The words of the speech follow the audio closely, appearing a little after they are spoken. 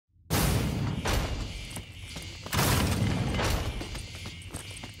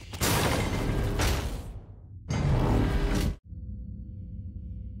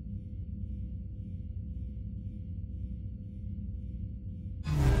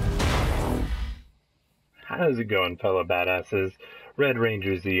How's it going, fellow badasses? Red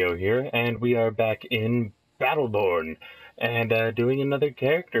Ranger Zeo here, and we are back in Battleborn, and doing another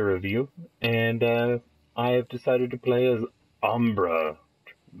character review, and I have decided to play as Ambra.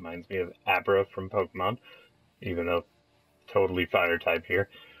 Reminds me of Abra from Pokemon, even though totally fire type here.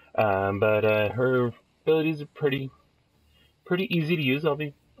 But her abilities are pretty easy to use, I'll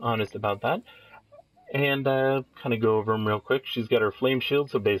be honest about that. And kind of go over them real quick. She's got her flame shield,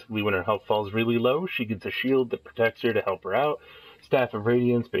 so basically when her health falls really low, she gets a shield that protects her to help her out. Staff of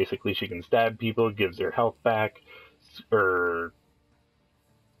Radiance, basically she can stab people, gives her health back. Or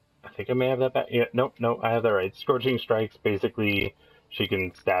I think I may have that back. Yeah, no, I have that right. Scorching Strikes, basically she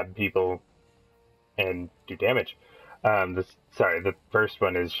can stab people and do damage. The first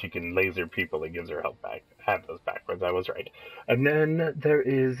one is she can laser people and gives her health back. I have those backwards, I was right. And then there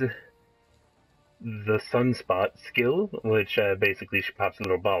is the Sunspot skill, which basically she pops a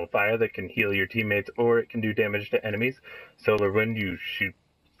little ball of fire that can heal your teammates or it can do damage to enemies. Solar Wind, you shoot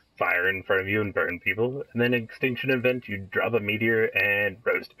fire in front of you and burn people. And then Extinction Event, you drop a meteor and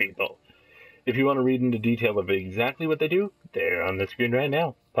roast people. If you want to read into detail of exactly what they do, they're on the screen right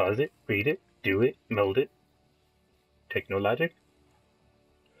now. Pause it, read it, do it, mold it. Take no logic.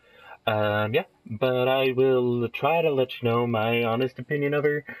 Yeah, but I will try to let you know my honest opinion of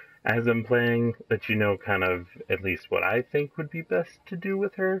her as I'm playing, let you know kind of at least what I think would be best to do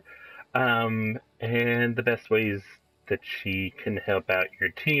with her, and the best ways that she can help out your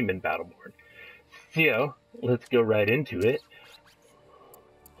team in Battleborn. So, let's go right into it.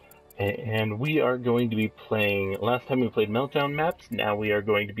 And we are going to be playing, last time we played Meltdown maps, now we are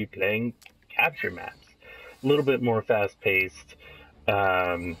going to be playing Capture maps. A little bit more fast-paced.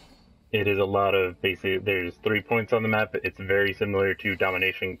 It is a lot of basically, there's 3 points on the map. It's very similar to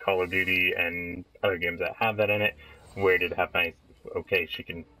Domination, Call of Duty, and other games that have that in it. Where did it have nice, okay, she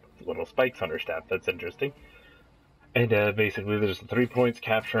can put little spikes on her staff. That's interesting. And basically, there's 3 points.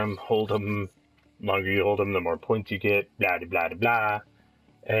 Capture them, hold them. The longer you hold them, the more points you get. Blah, blah, blah, blah.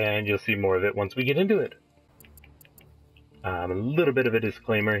 And you'll see more of it once we get into it. A little bit of a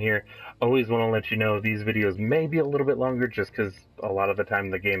disclaimer here. Always want to let you know these videos may be a little bit longer just because a lot of the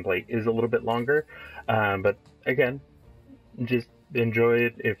time the gameplay is a little bit longer. But again, just enjoy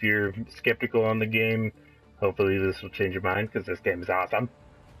it. If you're skeptical on the game, hopefully this will change your mind because this game is awesome.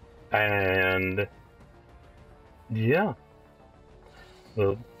 And yeah,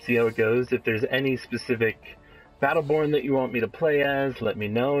 we'll see how it goes. If there's any specific Battleborn that you want me to play as, let me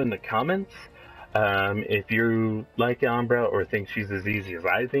know in the comments. If you like Ambra or think she's as easy as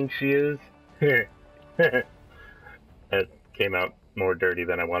I think she is, that came out more dirty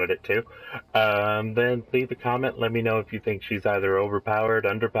than I wanted it to, then leave a comment. Let me know if you think she's either overpowered,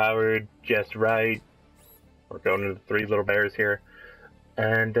 underpowered, just right. We're going into the 3 little bears here.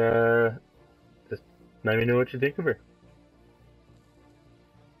 And just let me know what you think of her.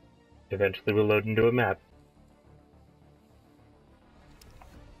 Eventually we'll load into a map.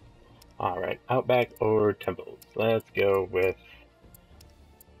 Alright, Outback or Temples. Let's go with...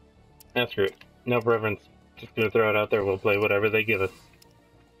 screw it. No preference. Just gonna throw it out there. We'll play whatever they give us.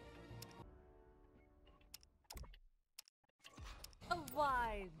 A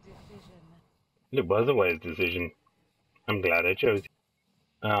wise decision. It was a wise decision. I'm glad I chose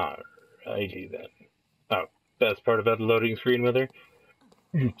you. Alrighty then. Oh, best part about the loading screen with her?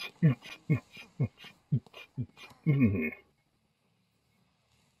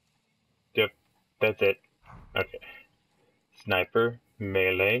 Yep, that's it. Okay. Sniper,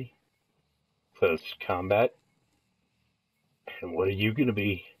 melee, close combat. And what are you gonna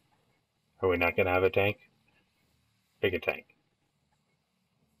be? Are we not gonna have a tank? Pick a tank.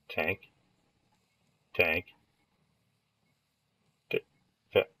 Tank. Tank.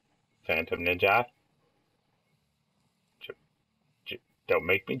 Phantom Ninja. Don't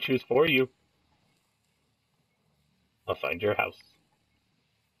make me choose for you. I'll find your house.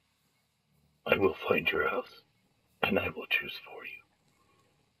 I will find your house, and I will choose for you.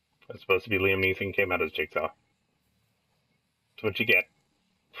 That's supposed to be Liam Neeson, came out as Jigsaw. That's what you get.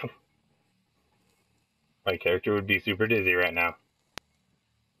 My character would be super dizzy right now.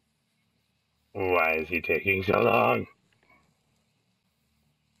 Why is he taking so long?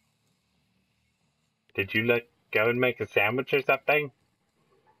 Did you let go and make a sandwich or something?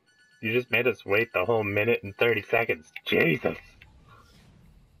 You just made us wait the whole minute and 30 seconds. Jesus!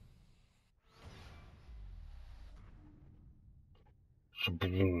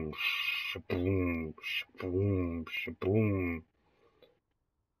 Shaboom, shaboom, shaboom, shaboom.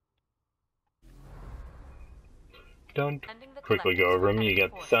 Don't quickly go over them. You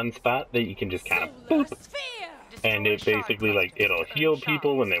got the Sunspot that you can just kind of boop. and it basically, like, it'll heal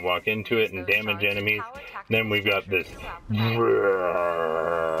people when they walk into it and damage enemies. Then we've got this, there's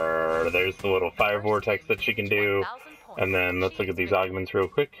the little fire vortex that she can do. And then let's look at these augments real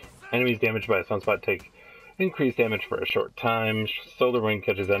quick. Enemies damaged by a sunspot take increased damage for a short time. Solar wind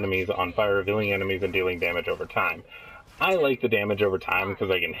catches enemies on fire, revealing enemies and dealing damage over time. I like the damage over time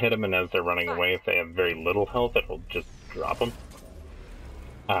because I can hit them, and as they're running away, if they have very little health, it'll just drop them.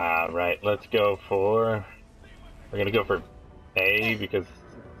 Right, let's go for... We're gonna go for A because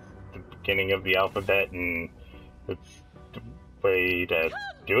it's the beginning of the alphabet and it's the way to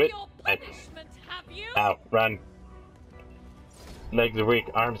do it. Ow, run. Legs are weak,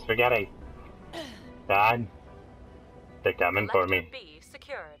 arms spaghetti. God. They're coming for me.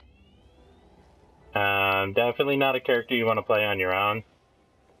 Definitely not a character you want to play on your own.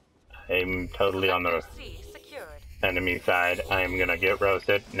 I'm totally on the enemy side. I'm gonna get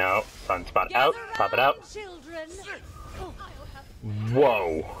roasted. No, sunspot out. Pop it out.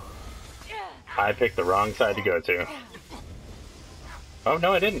 Whoa. I picked the wrong side to go to. Oh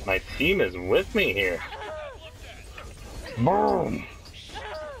no, I didn't. My team is with me here. Boom.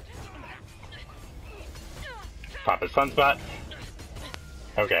 Pop a sunspot.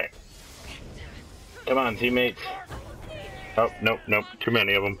 Okay. Come on, teammates. Oh, nope, nope. Too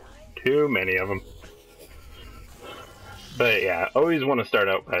many of them. Too many of them. But yeah, always want to start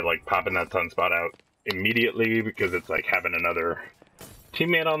out by like popping that sunspot out immediately because it's like having another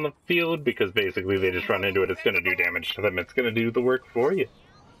teammate on the field because basically they just run into it. It's going to do damage to them. It's going to do the work for you.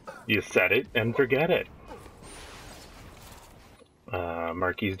 You set it and forget it.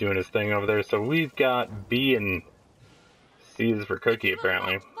 Marky's doing his thing over there. So we've got B and C is for Cookie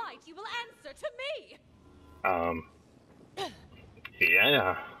apparently.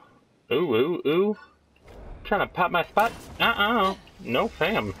 Yeah. Ooh, ooh, ooh. Trying to pop my spot? No,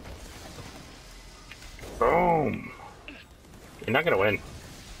 fam. Boom. You're not gonna win.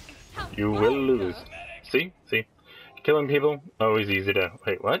 You will lose. See? See? Killing people, always easy to...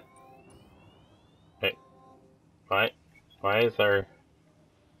 Wait, what? Wait. What? Why is our...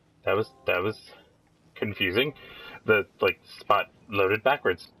 That was confusing. The, like, spot loaded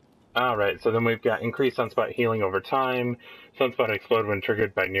backwards. Alright, so then we've got increased sunspot healing over time. Sunspot explode when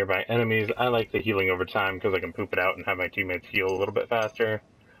triggered by nearby enemies. I like the healing over time because I can poop it out and have my teammates heal a little bit faster.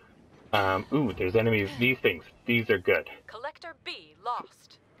 Ooh, there's enemies. These things. These are good. Collector B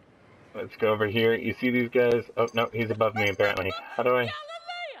lost. Let's go over here. You see these guys? Oh, no, he's above me apparently. How do I...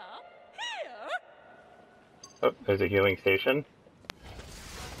 Oh, there's a healing station.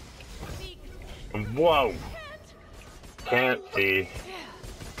 Whoa! Can't see.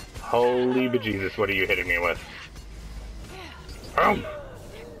 Holy bejesus, what are you hitting me with?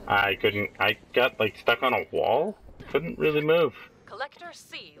 I couldn't... I got, like, stuck on a wall? Couldn't really move. Collector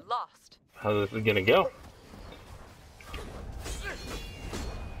C lost. How's this gonna go?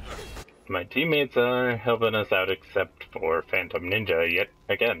 My teammates are helping us out except for Phantom Ninja yet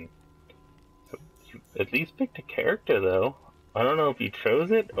again. You at least picked a character, though. I don't know if you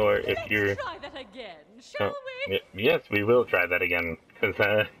chose it, or if you're... Try that again, shall we? Yes, we will try that again,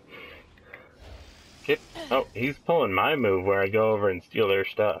 because, Oh, he's pulling my move where I go over and steal their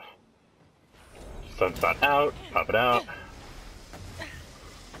stuff. Sunspot out, pop it out.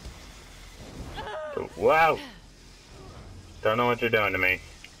 Wow! Don't know what you're doing to me.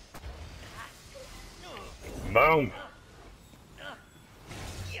 Boom!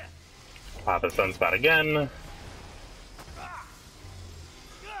 Pop a sunspot again.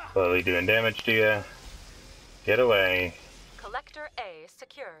 Slowly doing damage to you. Get away. Collector A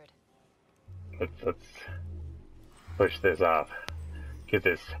secured. Let's push this off. Get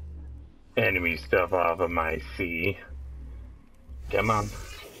this enemy stuff off of my C. Come on.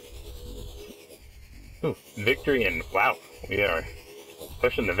 Ooh, victory, and wow, we are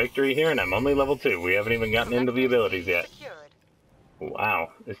pushing the victory here, and I'm only level 2. We haven't even gotten into the abilities yet.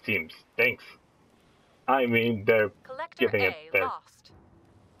 Wow, this team stinks. I mean, they're giving it their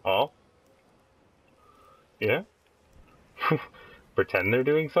all. Yeah? Pretend they're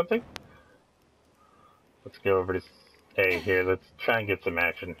doing something? Let's go over to A here. Let's try and get some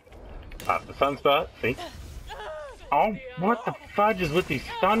action. Pop the sunspot, see? Oh, what the fudge is with these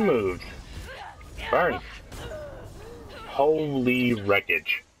stun moves? Burn. Holy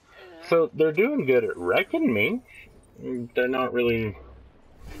wreckage. So, they're doing good at wrecking me. They're not really...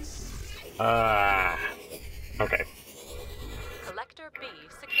 Okay. Collector B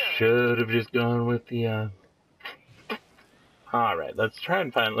secured. Should have just gone with the, Alright, let's try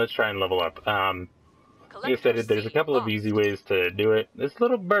and level up. Like I said, there's a couple of easy ways to do it. This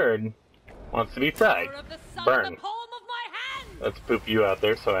little bird wants to be fried. Burn. Let's poop you out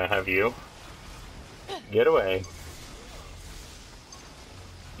there so I have you. Get away.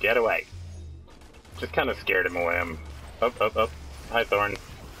 Get away. Just kind of scared him away. I'm up, up, up. Hi, Thorn.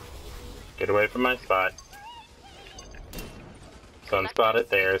 Get away from my spot. Sunspot it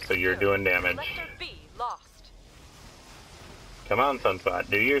there, so you're doing damage. Collector B lost. Come on, Sunspot,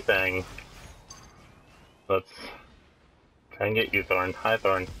 do your thing. Let's try and get you, Thorn. Hi,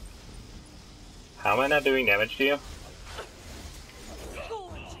 Thorn. How am I not doing damage to you?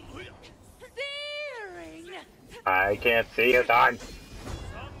 I can't see you, Thorn.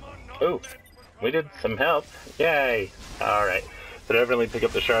 Ooh, we did some help. Yay! Alright, so definitely pick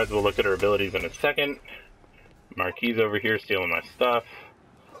up the shards. We'll look at her abilities in a second. Marquis over here stealing my stuff.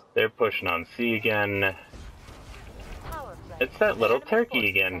 They're pushing on C again. It's that little turkey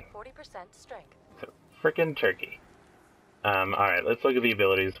again. 40% strength. It's a frickin' turkey. Alright, let's look at the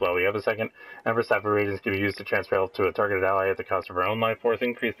abilities while we have a second. Ambra Staff of Radiance can be used to transfer health to a targeted ally at the cost of her own life force.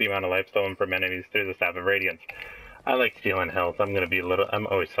 Increase the amount of life stolen from enemies through the Staff of Radiance. I like stealing health. I'm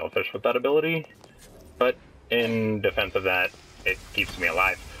always selfish with that ability. But in defense of that, it keeps me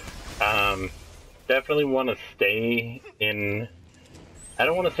alive. Definitely want to stay in, I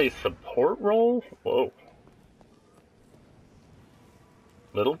don't want to say support role. Whoa.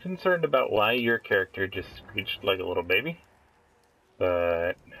 Little concerned about why your character just screeched like a little baby.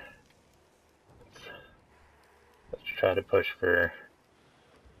 But let's try to push for,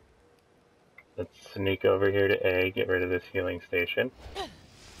 let's sneak over here to A, get rid of this healing station.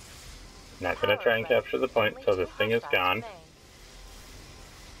 Not going to try and capture the point until this thing is gone.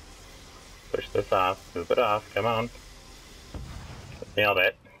 Push this off, move it off, come on. Nailed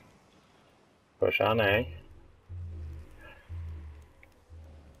it. Push on A.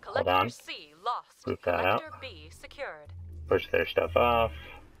 Hold on. C lost. Move that out. Collector B secured. Push their stuff off.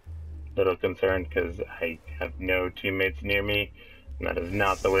 Little concerned because I have no teammates near me. And that is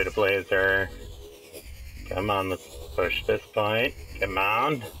not the way to play as her. Come on, let's push this point. Come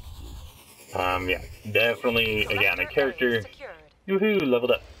on. Yeah, definitely, again, a character. Woohoo,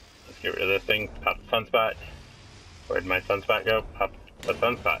 leveled up. Let's get rid of this thing. Pop the sunspot. Where'd my sunspot go? Pop the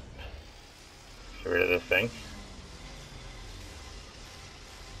sunspot. Get rid of this thing.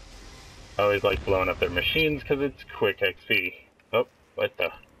 I always like blowing up their machines because it's quick XP. Oh, what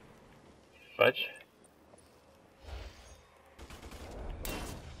the fudge?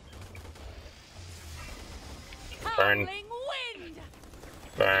 Burn.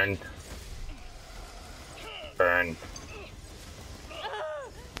 Burn. Burn.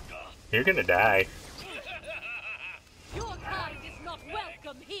 You're gonna die. Your kind is not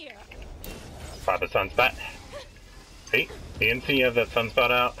welcome here. Pop a sunspot. See? You can see you have that sunspot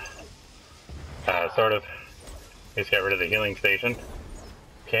out. Sort of. Just got rid of the healing station.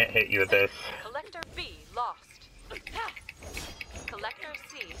 Can't hit you with this. Collector B lost. Collector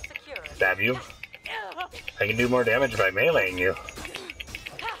C secured. Stab you. I can do more damage by meleeing you.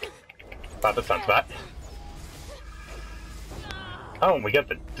 Pop a sunspot. Oh, we got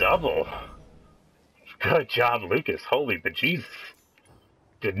the double. Good job, Lucas. Holy bejesus.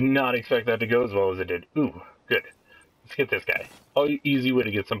 Did not expect that to go as well as it did. Ooh, good. Let's get this guy. Oh, easy way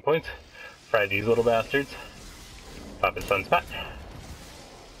to get some points. Fry these little bastards. Pop a sunspot.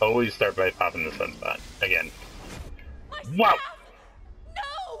 Always start by popping the sunspot. Again. Wow!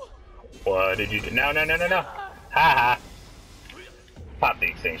 No! What did you do? No, no, no, no, no! Ha ha! Pop the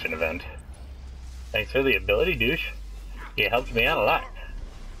extinction event. Thanks for the ability, douche. You helped me out a lot.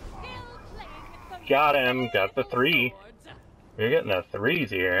 Got him. Got the 3. We're getting the 3s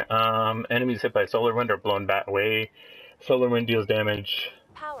here. Enemies hit by solar wind are blown back away. Solar wind deals damage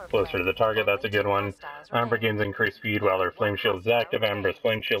closer to the target. That's a good one. Ambra gains increased speed while her flame shield is active. Ambra's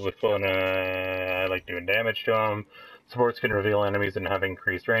flame shield with full, I like doing damage to them. Supports can reveal enemies and have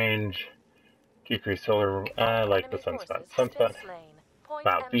increased range. Decreased solar. I like the sunspot. Sunspot.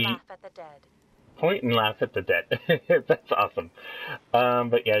 Wow, the point and laugh at the dead. That's awesome.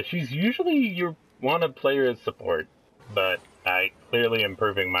 But yeah, she's usually you want to play her as support, but I clearly am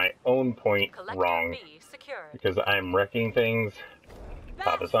proving my own point wrong because I'm wrecking things.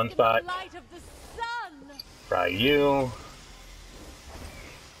 Pop a sunspot. Fry you.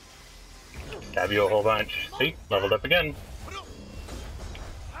 Stab you a whole bunch. See? Leveled up again.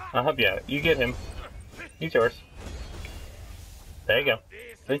 I'll help you out. You get him. He's yours. There you go.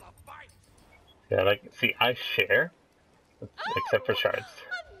 See? Yeah, like, see, I share. Except for shards.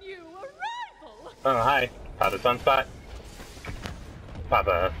 Oh, hi. Pop a sunspot. Pop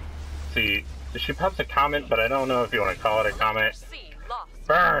a... See, she pops a comment, but I don't know if you want to call it a comment.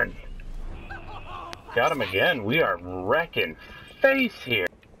 Burn! Got him again. We are wrecking face here.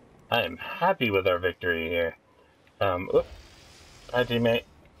 I am happy with our victory here. Oops. Hi, teammate.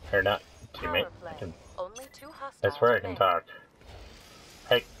 Or not teammate. I can Only 2 hostiles That's where I can talk.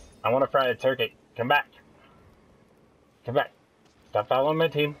 Hey, I want to fry a turkey. Come back. Come back. Stop following my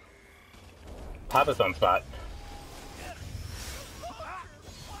team. Papa Sunspot.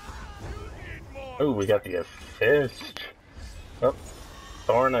 Ooh, we got the assist. Oh,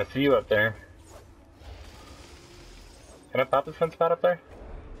 Thorn, I see you up there. Can I pop the Sunspot up there?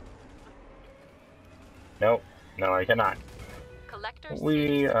 Nope. No, I cannot.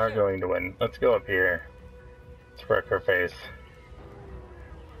 We are going to win. Let's go up here. Let's wreck her face.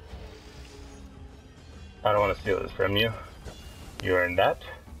 I don't want to steal this from you. You earned that.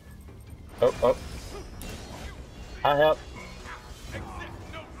 Oh, oh. I help.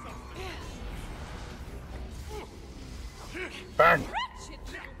 Burn.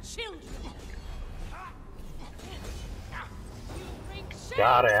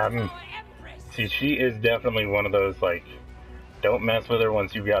 Got him. See, she is definitely one of those, like, don't mess with her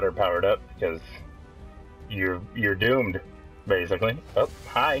once you've got her powered up, because you're doomed, basically. Oh,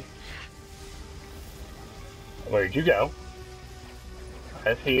 hi. Where'd you go?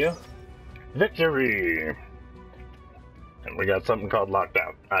 I see you. Victory! And we got something called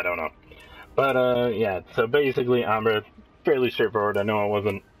lockdown. I don't know. But, yeah, so basically, Ambra, fairly straightforward. I know I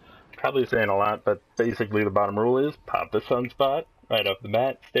wasn't probably saying a lot, but basically the bottom rule is pop the Sunspot right off the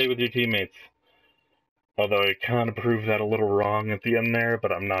bat, stay with your teammates. Although I kind of proved that a little wrong at the end there,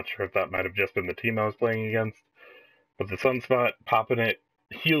 but I'm not sure if that might have just been the team I was playing against. But the Sunspot, popping it,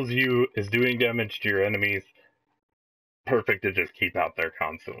 heals you, is doing damage to your enemies. Perfect to just keep out there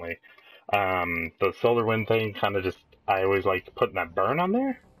constantly. The Solar Wind thing kind of just, I always like putting that burn on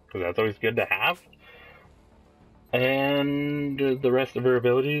there, because that's always good to have. And the rest of her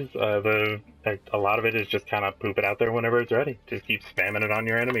abilities, a lot of it is just kind of poop it out there whenever it's ready. Just keep spamming it on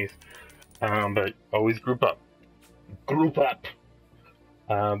your enemies. But always group up. Group up!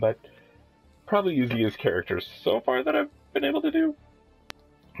 But probably easiest characters so far that I've been able to do.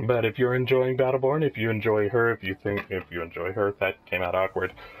 But if you're enjoying Battleborn, if you enjoy her, if you enjoy her, that came out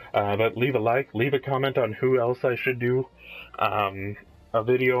awkward. But leave a like, leave a comment on who else I should do a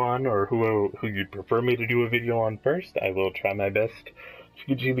video on, or who you'd prefer me to do a video on first. I will try my best to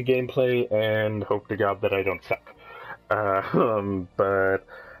get you the gameplay and hope to God that I don't suck. But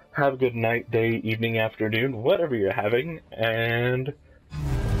have a good night, day, evening, afternoon, whatever you're having, and